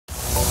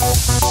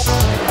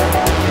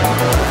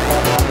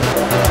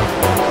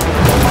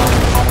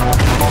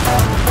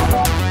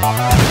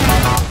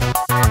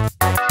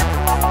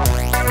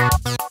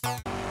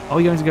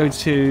we going to go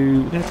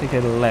to... We're going to take a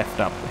left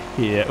up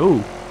here.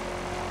 Ooh.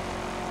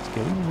 It's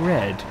going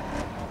red.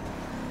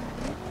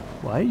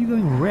 Why are you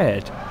going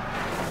red?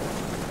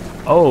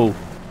 Oh.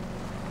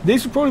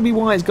 This would probably be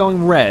why it's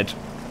going red.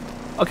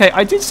 Okay,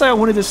 I did say I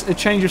wanted a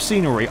change of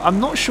scenery.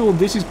 I'm not sure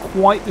this is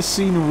quite the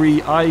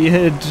scenery I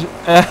had...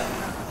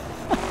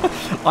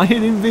 I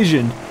had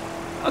envisioned.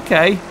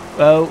 Okay,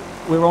 well,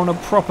 we're on a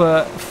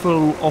proper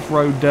full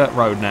off-road dirt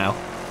road now.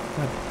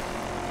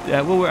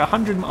 Well, we're at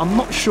 100... I'm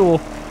not sure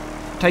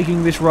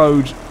taking this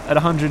road at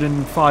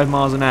 105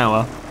 miles an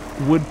hour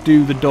would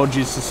do the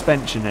Dodge's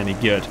suspension any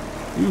good.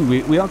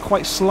 Ooh, we are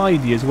quite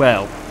slidey as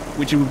well,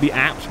 which would be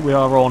apt. We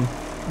are on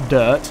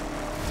dirt.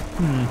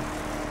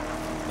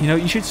 You know,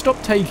 you should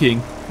stop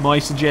taking my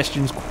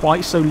suggestions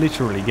quite so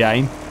literally,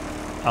 game.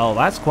 Oh,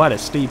 that's quite a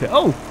steep...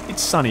 Oh,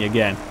 it's sunny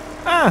again.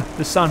 Ah,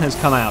 the sun has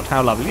come out.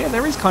 How lovely. Yeah,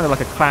 there is kind of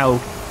like a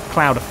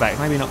cloud effect.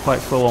 Maybe not quite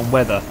full-on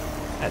weather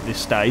at this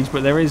stage,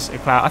 but there is a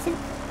cloud.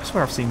 I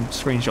swear I've seen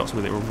screenshots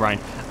with it with rain.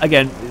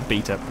 Again,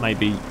 beta.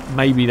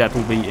 Maybe that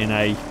will be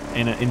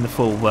in the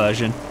full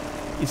version.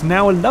 It's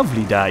now a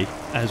lovely day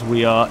as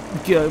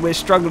we're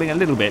struggling a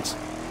little bit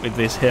with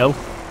this hill.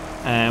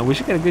 We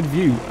should get a good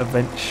view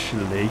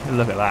eventually.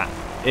 Look at that.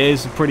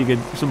 There's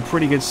some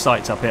pretty good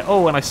sights up here.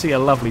 Oh, and I see a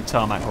lovely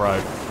tarmac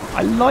road.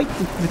 I like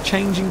the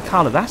changing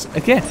colour. That's,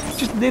 again,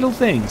 just little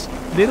things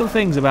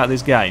about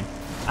this game.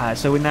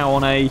 So we're now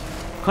on a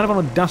kind of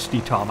on a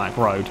dusty tarmac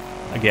road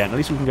again. At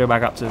least we can go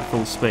back up to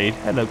full speed.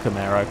 Hello,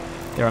 Camaro.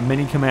 There are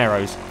many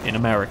Camaros in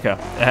America,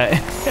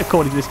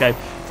 according to this game.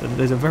 So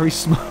there's a very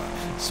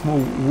small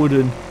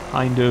wooden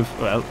kind of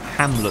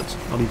hamlet,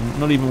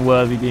 not even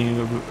worthy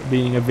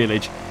being a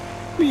village.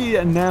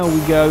 Now we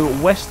go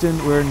western.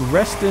 We're in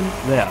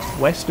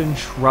western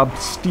shrub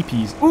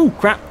steepies. Ooh,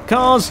 crap!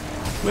 Cars.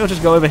 We'll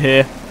just go over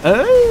here.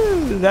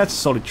 Oh, that's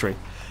solitary.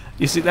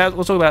 You see, that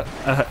we'll talk about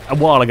a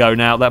while ago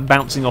now. That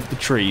bouncing off the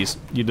trees.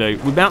 You do.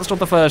 We bounced off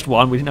the first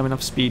one. We didn't have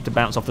enough speed to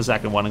bounce off the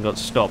second one and got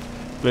stopped.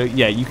 But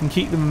yeah, you can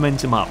keep the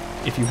momentum up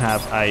if you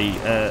have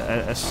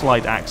a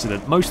slight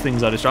accident. Most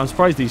things are destructible. I'm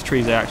surprised these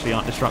trees actually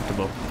aren't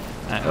destructible.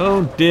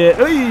 Oh dear!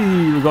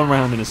 Oy, we've gone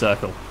round in a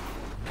circle.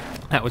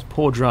 That was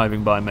poor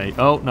driving by me.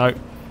 Oh no,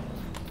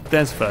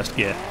 there's first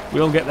gear.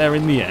 We'll get there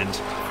in the end.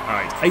 All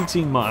right,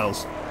 18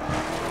 miles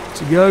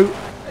to go.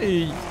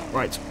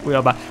 Right, we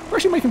are back. We're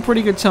actually making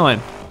pretty good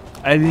time.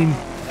 I mean,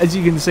 as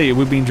you can see,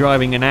 we've been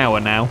driving an hour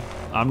now.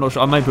 I'm not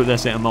sure. I may put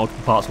this in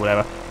multiple parts or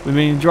whatever. We've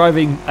been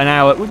driving an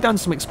hour. We've done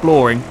some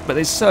exploring, but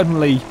there's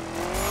certainly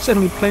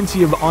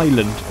plenty of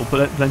island, or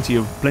plenty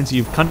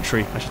of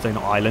country. I should say,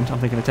 not island. I'm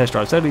thinking of test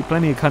drive. Certainly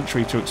plenty of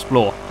country to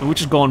explore. We've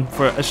just gone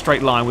for a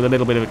straight line with a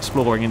little bit of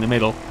exploring in the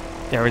middle.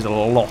 There is a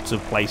lot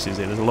of places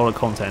here. There's a lot of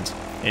content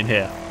in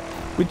here,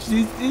 which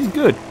is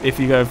good if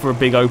you go for a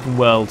big open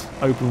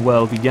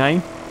worldy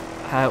game.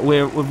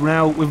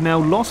 We've now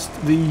lost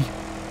the.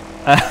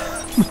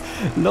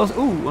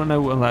 Oh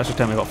no! Well, that's just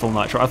telling me I got full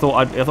nitro. I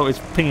thought it was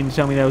pinging to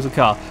tell me there was a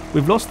car.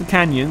 We've lost the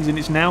canyons, and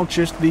it's now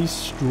just these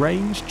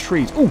strange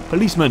trees. Oh,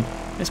 policeman!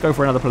 Let's go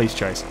for another police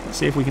chase. Let's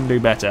see if we can do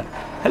better.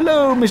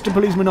 Hello, Mr.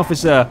 Policeman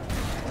Officer.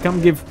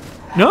 Come give.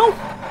 No.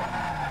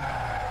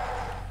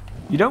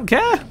 You don't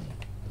care?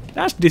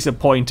 That's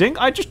disappointing.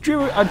 I just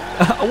drew. I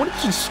wanted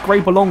to just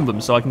scrape along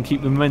them so I can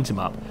keep the momentum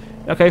up.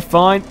 Okay,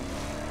 fine.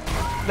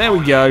 There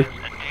we go.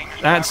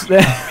 That's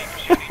there.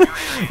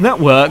 That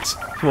worked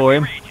for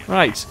him.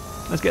 Right,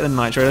 let's get the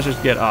nitro. Let's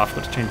just get... Oh, I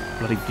forgot to change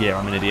bloody gear.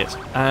 I'm an idiot.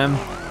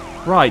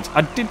 Right,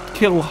 I did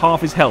kill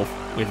half his health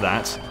with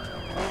that.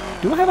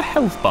 Do I have a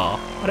health bar?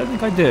 I don't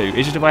think I do.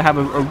 It's just if I have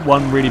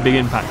one really big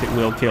impact, it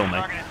will kill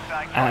me.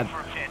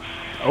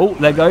 Oh,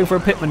 they're going for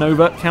a pit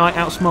maneuver. Can I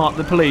outsmart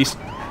the police?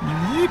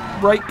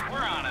 Yeep, brake.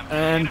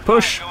 And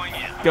push.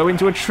 Go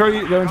into a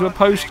tree, go into a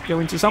post, go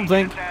into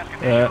something.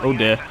 Oh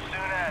dear.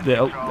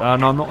 No,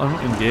 I'm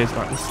not in gears.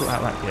 Right, let's sort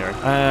out that gearing.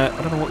 I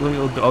don't know what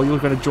you'll do. Oh, you're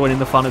going to join in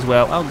the fun as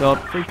well. Oh god,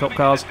 3 cop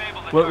cars.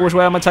 Which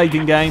way am I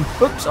taking, game?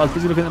 Oops, I was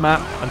busy looking at the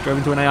map. I drove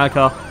into an AI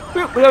car.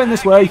 We're going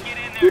this way.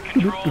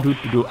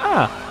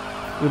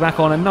 Ah, we're back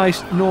on a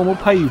nice, normal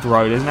paved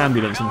road. There's an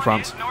ambulance in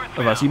front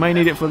of us. You may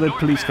need it for the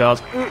police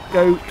cars.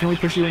 Go. Can we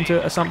push you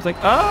into something?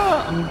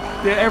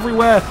 Ah, they're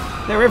everywhere.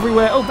 They're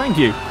everywhere. Oh, thank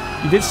you.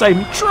 You did save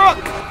me. Truck!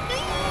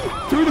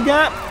 Through the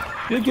gap.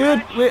 You're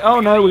good. Oh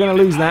no, we're going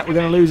to lose that. We're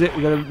going to lose it.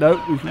 We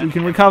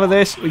can recover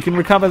this. We can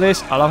recover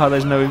this. I love how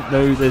there's no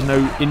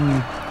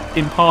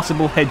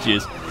impassable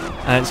hedges,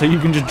 so you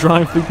can just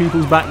drive through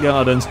people's back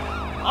gardens.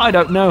 I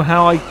don't know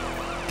how I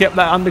kept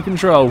that under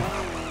control,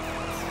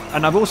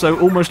 and I've also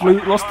almost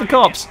lost the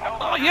cops.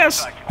 Oh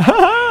yes,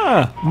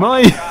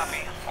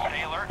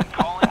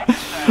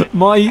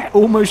 my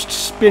almost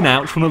spin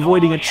out from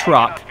avoiding a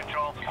truck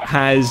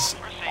has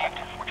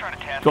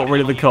got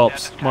rid of the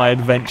cops. My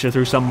adventure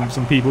through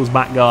some people's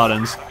back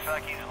gardens.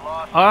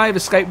 I've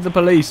escaped the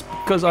police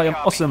because I am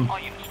awesome.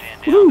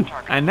 Woohoo!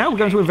 And now we're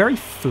going to a very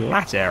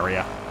flat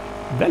area.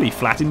 Very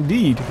flat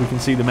indeed. We can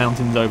see the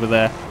mountains over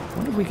there. I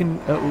wonder if we can...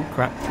 Oh,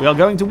 crap. We are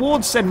going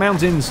towards said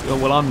mountains. Oh,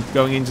 well, I'm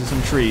going into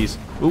some trees.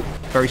 Oh,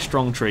 very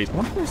strong trees. I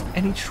wonder if there's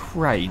any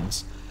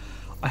trains.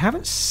 I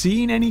haven't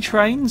seen any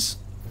trains,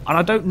 and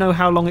I don't know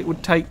how long it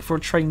would take for a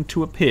train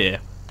to appear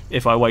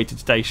if I waited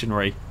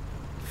stationary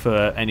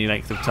for any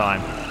length of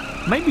time.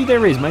 Maybe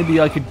there is. Maybe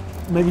you could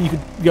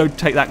go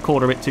take that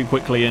corner a bit too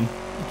quickly and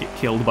get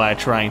killed by a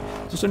train.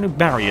 There's also no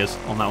barriers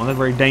on that one. They're a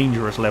very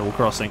dangerous level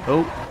crossing.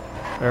 Oh,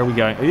 where are we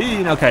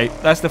going? Okay,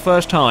 that's the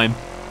first time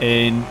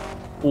in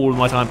all of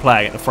my time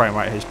playing it the frame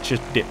rate has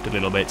just dipped a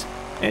little bit.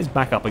 It's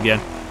back up again.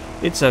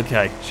 It's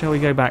okay. Shall we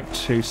go back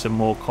to some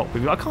more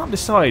cockpit view? I can't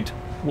decide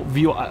what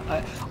view.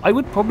 I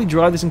would probably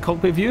drive this in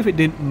cockpit view if it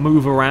didn't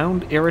move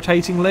around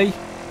irritatingly.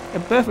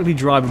 It's perfectly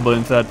drivable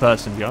in third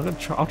person view.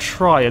 I'll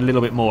try a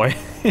little bit more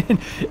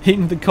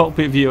in the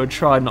cockpit view and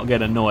try and not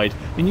get annoyed.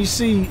 I mean, you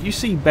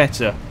see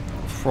better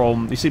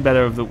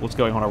of what's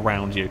going on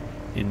around you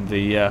in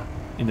the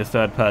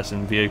third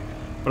person view.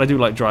 But I do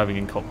like driving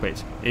in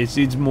cockpit.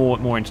 It's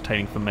more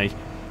entertaining for me.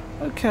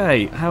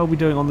 Okay, how are we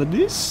doing on the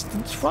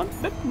distance front?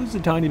 That was a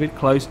tiny bit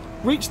close.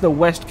 Reached the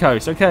west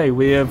coast. Okay,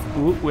 we're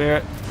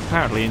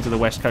apparently into the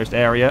west coast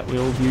area.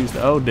 We'll use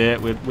the. Oh dear,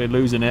 we're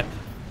losing it.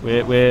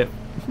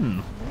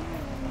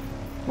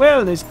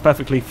 Well, it's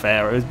perfectly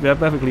fair. It's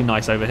perfectly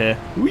nice over here.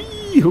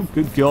 Whee! Oh,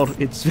 good God!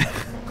 It's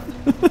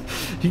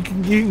you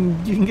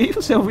can get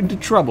yourself into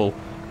trouble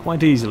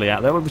quite easily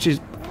out there, which is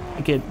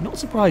again not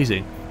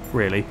surprising,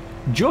 really.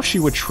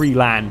 Joshua Tree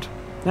Land.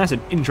 That's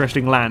an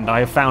interesting land I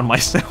have found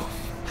myself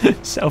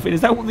in.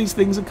 Is that what these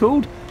things are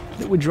called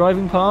that we're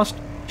driving past?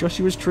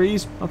 Joshua's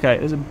trees? Okay,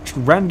 there's a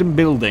random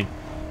building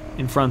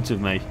in front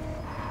of me.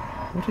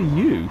 What are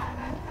you?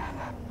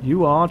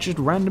 You are just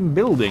a random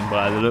building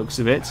by the looks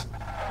of it,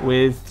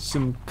 with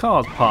some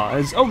cars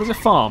parked. Oh, there's a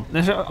farm.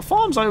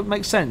 Farms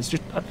make sense.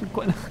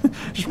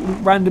 Just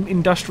random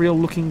industrial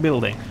looking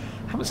building.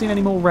 Haven't seen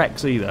any more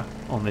wrecks either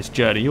on this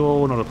journey.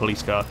 You're not a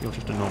police car. You're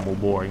just a normal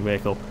boring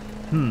vehicle.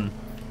 Kind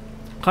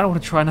of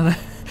want to try another.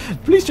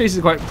 Police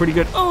chases are pretty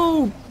good.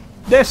 Oh,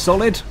 they're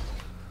solid.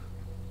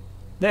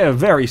 They're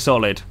very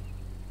solid.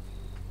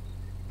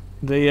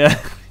 Don't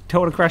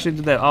want to crash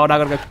into them. Oh, now I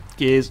gotta go.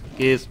 Gears.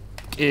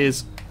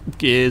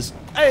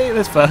 Hey,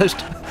 there's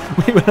first.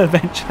 We will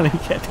eventually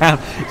get down.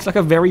 It's like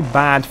a very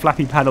bad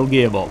flappy paddle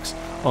gearbox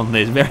on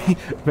this. Very,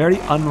 very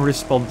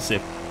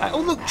unresponsive.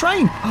 Oh, look,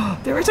 train!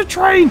 There is a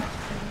train!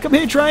 Come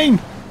here, train!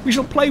 We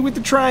shall play with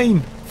the train.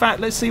 In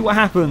fact, let's see what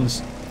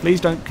happens. Please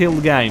don't kill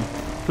the game.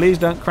 Please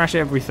don't crash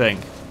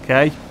everything.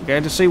 Okay? We're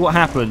going to see what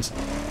happens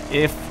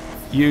if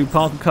you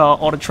park a car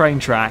on a train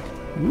track.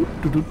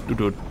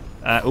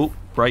 Oh,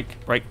 brake,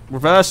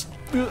 reverse.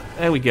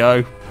 There we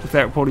go. To be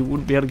fair, it probably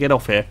wouldn't be able to get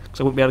off here because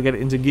I wouldn't be able to get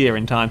it into gear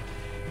in time.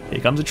 Here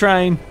comes a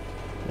train.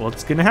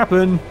 What's going to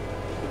happen?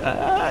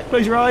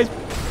 Close your eyes.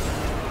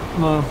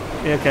 Well,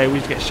 yeah, okay, we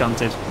just get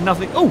shunted.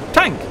 Nothing. Oh,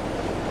 tank!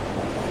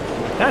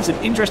 That's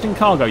an interesting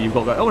cargo you've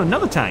got going. Oh,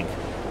 another tank.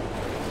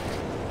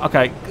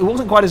 Okay, it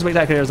wasn't quite as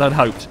spectacular as I'd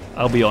hoped,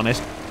 I'll be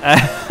honest.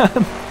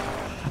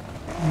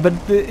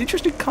 But the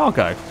interesting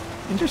cargo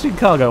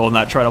on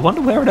that train. I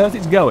wonder where on earth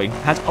it's going.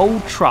 It has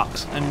old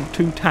trucks and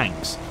 2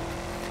 tanks.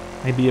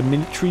 Maybe a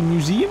military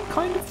museum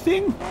kind of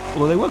thing?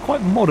 Although they were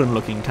quite modern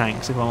looking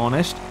tanks, if I'm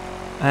honest.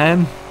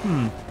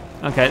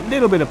 Okay, a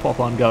little bit of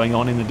pop-on going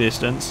on in the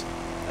distance.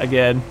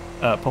 Again,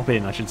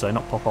 pop-in I should say,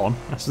 not pop-on.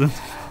 That's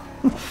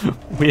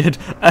weird.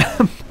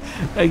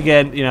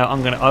 Again, you know,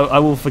 I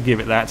will forgive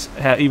it that.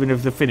 Even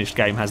if the finished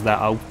game has that,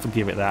 I'll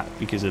forgive it that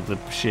because of the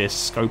sheer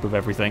scope of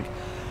everything.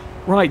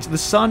 Right, the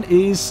sun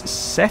is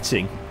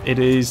setting. It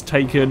is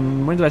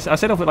taken. When did I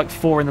set off at like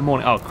 4 in the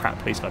morning? Oh crap!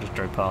 Police car just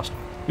drove past.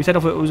 We set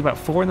off. It was about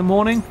 4 in the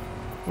morning.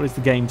 What is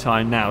the game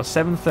time now?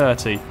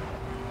 7:30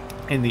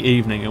 in the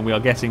evening, and we are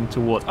getting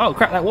towards. Oh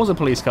crap! That was a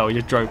police car. We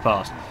just drove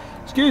past.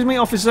 Excuse me,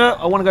 officer.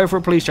 I want to go for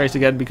a police chase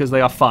again because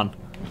they are fun.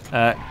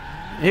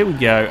 Here we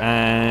go,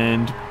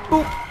 and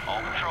boop.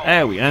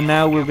 There we go. And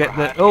now we'll get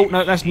the. Oh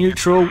no, that's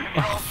neutral.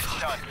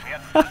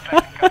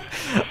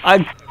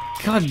 Oh,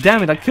 God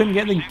damn it! I couldn't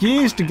get the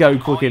gears to go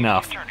quick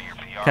enough.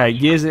 Okay,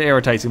 gears are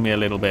irritating me a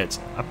little bit.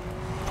 I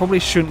probably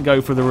shouldn't go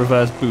for the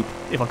reverse boop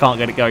if I can't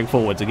get it going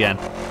forwards again.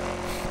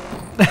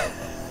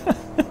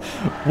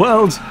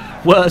 World's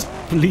worst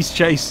police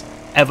chase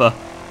ever.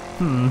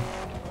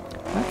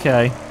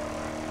 Okay.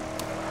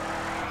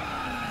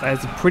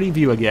 There's a pretty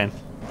view again.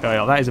 Going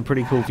on. That is a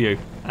pretty cool view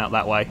out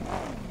that way.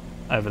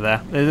 Over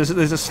there. There's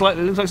a slight.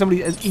 It looks like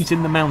somebody has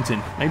eaten the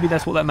mountain. Maybe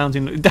that's what that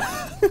mountain.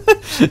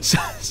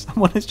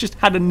 Someone has just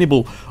had a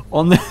nibble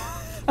on the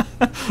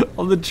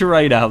on the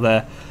terrain out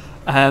there.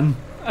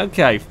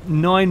 Okay,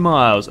 9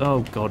 miles.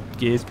 Oh god,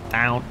 gears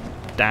down.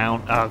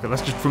 Oh god,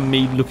 that's just from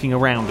me looking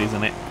around,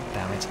 isn't it?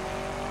 Damn it.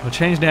 We'll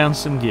change down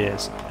some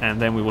gears,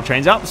 and then we will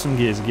change up some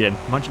gears again.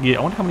 Much gear.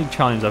 I wonder how many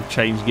times I've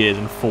changed gears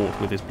and fought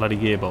with this bloody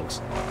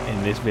gearbox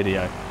in this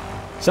video.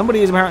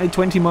 Somebody is apparently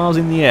 20 miles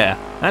in the air.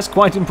 That's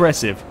quite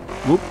impressive.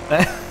 Whoop.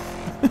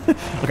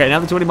 Okay, now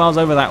they're 20 miles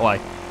over that way.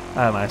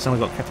 Oh man, someone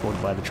got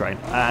catapulted by the train.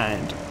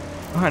 And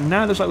alright,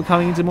 now it looks like we're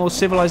coming into more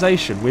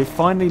civilization. We've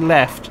finally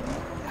left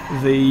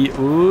the.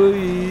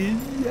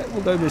 Yeah,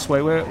 we'll go this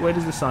way. Where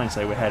does the sign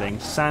say we're heading?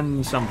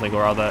 San something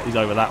or other is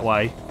over that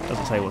way.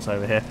 Doesn't say what's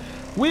over here.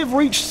 We've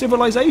reached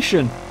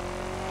civilization.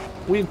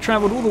 We've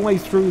travelled all the way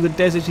through the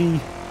deserty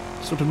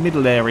sort of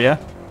middle area,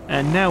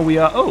 and now we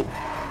are... Oh!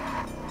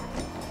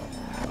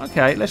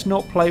 Okay, let's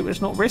not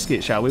risk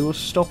it, shall we? We'll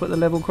stop at the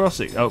level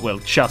crossing. Oh, well,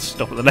 just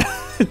stop at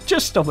the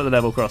just stop at the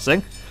level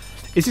crossing.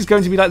 Is this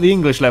going to be like the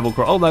English level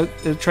crossing? Although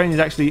the train is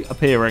actually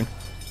appearing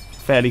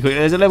fairly quickly.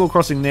 There's a level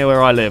crossing near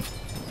where I live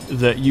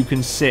that you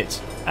can sit,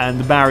 and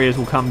the barriers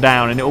will come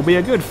down, and it will be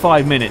a good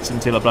 5 minutes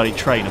until a bloody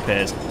train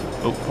appears.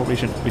 Oh, probably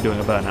shouldn't be doing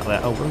a burnout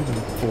there. Oh, we're in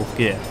 4th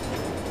gear.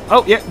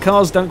 Oh, yeah,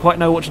 cars don't quite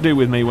know what to do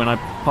with me when I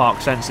park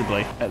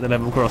sensibly at the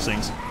level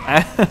crossings.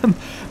 But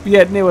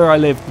yeah, near where I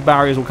live, the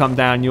barriers will come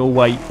down, you'll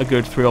wait a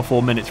good 3 or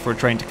 4 minutes for a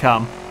train to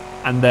come,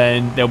 and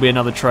then there'll be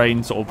another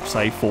train, sort of,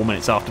 say, 4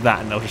 minutes after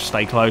that, and they'll just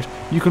stay closed.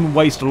 You can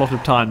waste a lot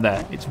of time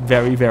there. It's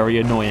very, very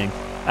annoying.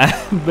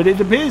 But it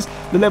appears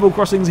the level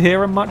crossings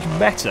here are much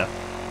better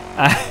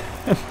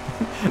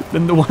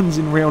than the ones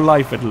in real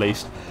life, at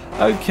least.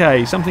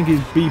 Okay, something is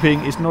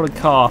beeping. It's not a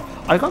car.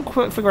 I can't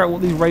quite figure out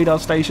what these radar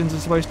stations are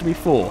supposed to be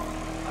for.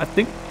 I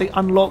think they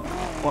unlock...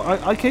 Well,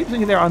 I keep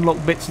thinking they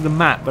unlock bits of the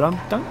map, but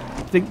I don't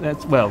think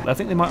that's... Well, I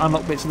think they might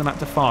unlock bits of the map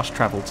to fast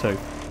travel to.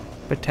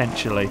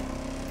 Potentially.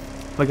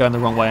 We're going the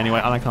wrong way anyway,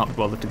 and I can't be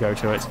bothered to go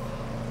to it.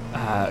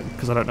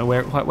 Because I don't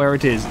know quite where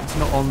it is. It's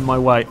not on my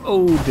way.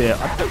 Oh dear.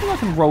 I don't think I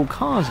can roll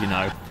cars, you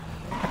know.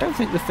 I don't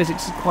think the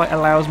physics quite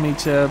allows me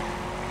to...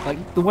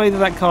 Like, the way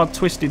that car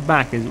twisted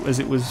back as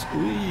it was...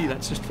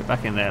 Let's just fit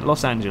back in there.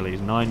 Los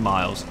Angeles, 9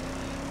 miles.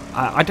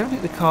 I don't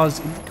think the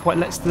cars quite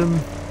lets them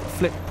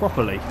flip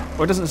properly.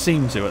 Or it doesn't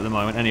seem to at the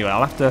moment. Anyway, I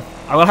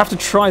will have to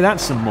try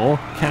that some more.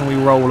 Can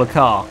we roll a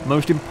car?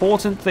 Most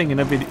important thing in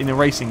a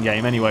racing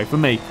game, anyway, for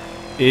me,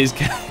 is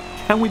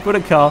can we put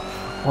a car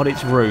on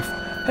its roof?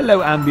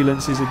 Hello,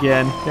 ambulances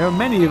again. There are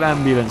many of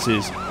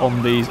ambulances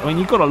on these. I mean,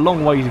 you've got a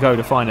long way to go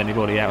to find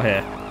anybody out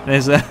here.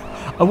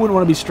 I wouldn't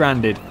want to be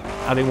stranded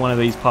out in one of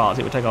these parts.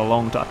 It would take a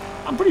long time.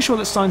 I'm pretty sure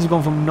that signs have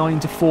gone from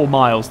 9 to 4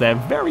 miles there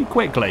very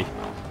quickly.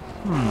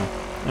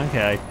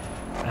 Okay.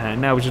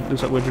 And now it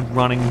looks like we're just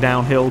running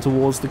downhill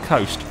towards the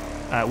coast,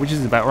 which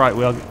is about right.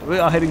 We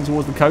are heading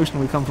towards the coast,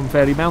 and we come from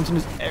fairly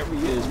mountainous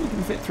areas. We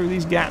can fit through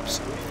these gaps.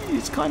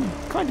 It's kind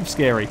of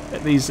scary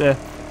at these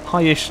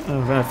high-ish,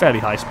 fairly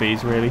high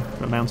speeds, really,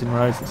 for mountain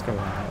roads. Let's go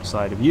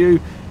outside of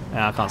you.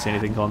 I can't see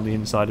anything on the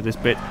inside of this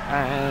bit.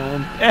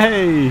 And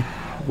hey!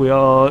 We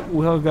are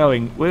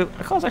going. The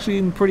car's actually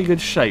in pretty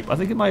good shape. I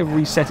think it might have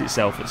reset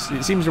itself.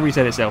 It seems to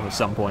reset itself at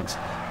some points.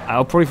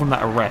 Probably from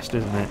that arrest,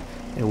 isn't it?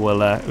 It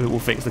will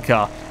fix the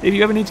car. If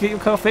you ever need to get your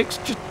car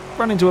fixed, just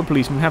run into a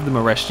policeman, have them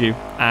arrest you,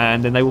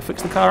 and then they will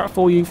fix the car up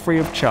for you free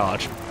of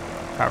charge.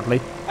 Apparently.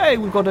 Hey,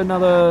 we've got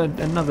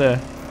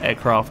another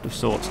aircraft of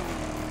sorts.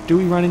 Do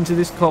we run into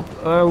this cop?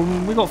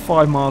 We've got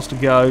 5 miles to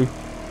go.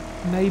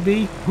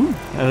 Maybe.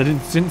 I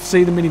didn't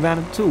see the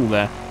minivan at all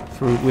there.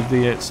 With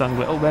the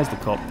sunglass. Oh, there's the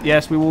cop.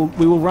 Yes, we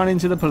will run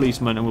into the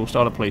policeman and we'll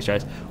start a police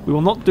chase. We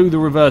will not do the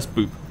reverse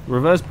boop. The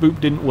reverse boop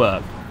didn't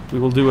work. We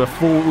will do a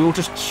full. We will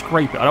just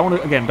scrape it. I don't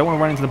want to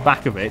run into the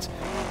back of it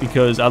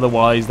because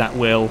otherwise that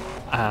will.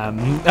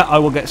 I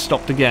will get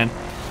stopped again.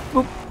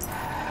 Boop.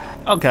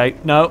 Okay,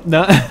 no.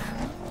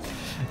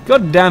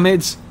 God damn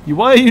it!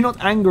 Why are you not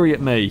angry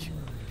at me?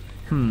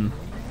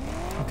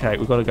 Okay,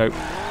 we've got to go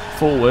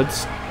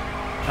forwards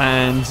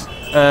and.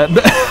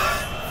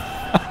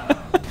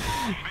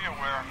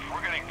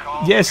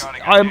 Yes,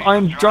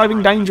 I'm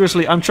driving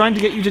dangerously. I'm trying to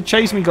get you to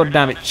chase me,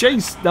 goddammit.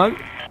 Chase! No.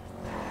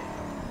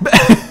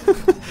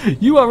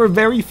 You are a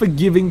very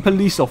forgiving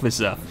police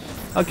officer.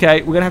 Okay,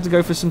 we're going to have to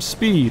go for some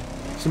speed.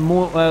 Some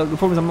more... the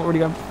problem is I'm not really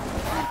going...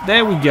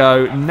 There we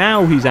go.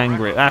 Now he's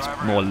angry. That's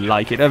more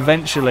like it.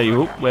 Eventually.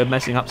 Oh, we're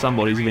messing up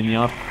somebody's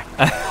vineyard.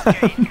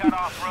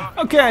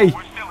 Okay.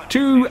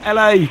 To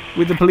LA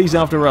with the police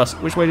after us.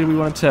 Which way did we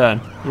want to turn?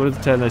 We wanted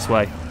to turn this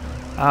way.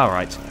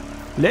 Alright.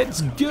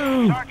 Let's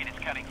go.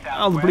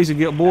 Oh, the police have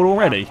got bored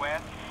already.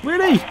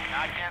 Really?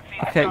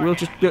 Okay, we'll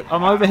just do...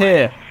 I'm over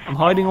here. I'm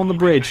hiding on the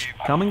bridge.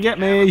 Come and get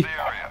me.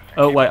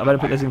 Oh, wait, I better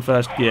put this in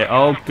first gear.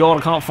 Oh, God,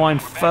 I can't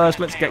find first.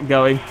 Let's get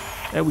going.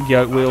 There we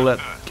go. We'll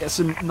get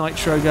some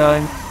nitro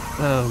going.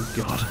 Oh,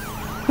 God.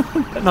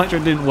 That nitro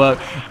didn't work.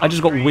 I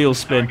just got wheel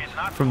spin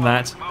from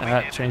that.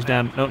 Change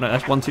down. No,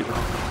 that's 1, 2...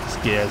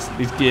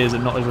 These gears are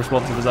not as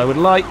responsive as I would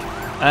like.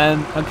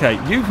 Okay,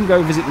 you can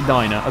go visit the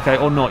diner. Okay,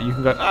 or not. You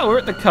can go... Oh, we're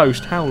at the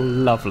coast. How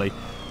lovely.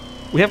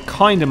 We have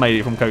kind of made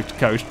it from coast to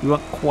coast. We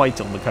weren't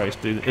quite on the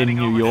coast in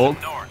New York,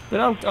 but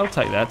I'll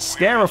take that.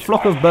 Scare a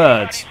flock of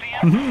birds.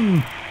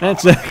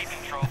 That's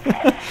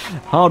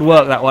hard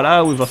work, that one.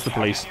 Oh, we've lost the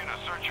police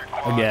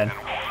again.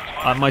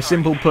 My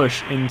simple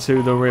push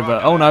into the river.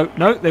 Oh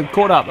no, they've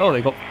caught up. Oh,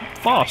 they've got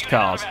fast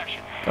cars.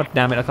 God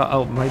damn it! I can't.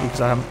 Oh, maybe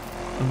because I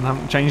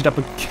haven't changed up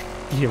a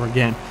gear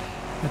again.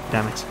 God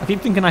damn it! I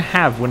keep thinking I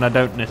have when I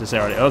don't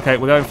necessarily. Okay,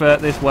 we're going for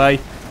this way.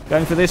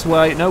 Going for this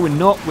way. No, we're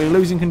not. We're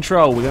losing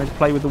control. We're going to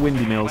play with the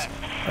windy mills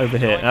over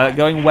here.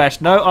 Going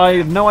west. No, I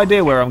have no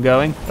idea where I'm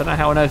going. Don't know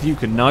how on earth you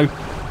can know.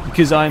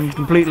 Because I'm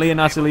completely and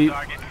utterly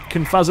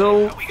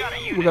confuzzled.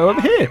 We'll go over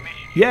here.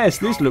 Yes,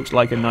 this looks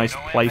like a nice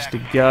place to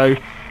go.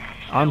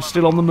 I'm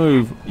still on the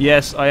move.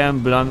 Yes, I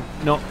am, but I'm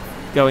not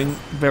going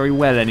very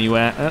well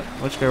anywhere.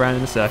 Let's go around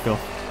in a circle.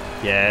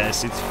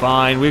 Yes, it's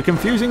fine. We're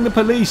confusing the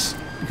police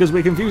because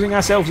we're confusing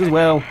ourselves as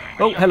well.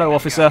 Oh, hello,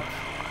 officer.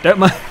 Don't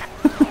mind.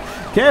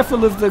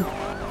 Careful of the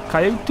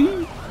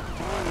coyote,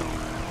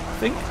 I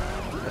think.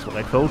 That's what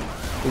they're called.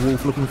 The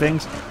wolf-looking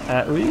things.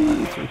 Through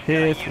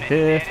here, through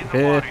here, through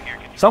here.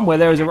 Somewhere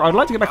there is a... I'd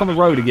like to get back on the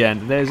road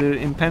again. There's an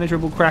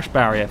impenetrable crash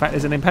barrier. In fact,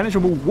 there's an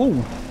impenetrable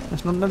wall.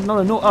 That's not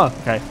a... Oh,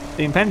 okay.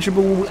 The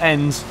impenetrable wall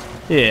ends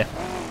here.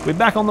 We're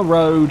back on the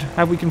road.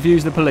 Have we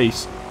confused the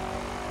police?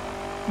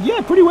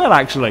 Yeah, pretty well,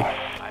 actually.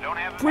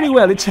 Pretty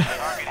well. It's...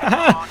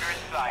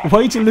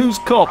 Way to lose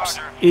cops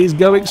is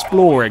go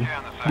exploring.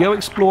 Go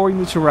exploring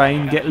the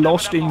terrain, get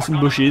lost in some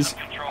bushes,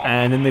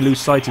 and then they lose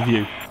sight of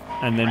you.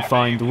 And then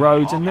find the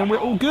roads, and then we're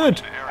all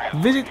good.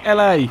 Visit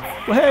LA.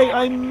 Well, hey,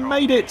 I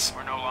made it.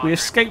 We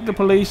escaped the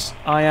police.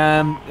 I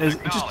am,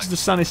 just as the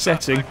sun is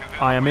setting,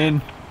 I am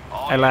in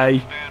LA.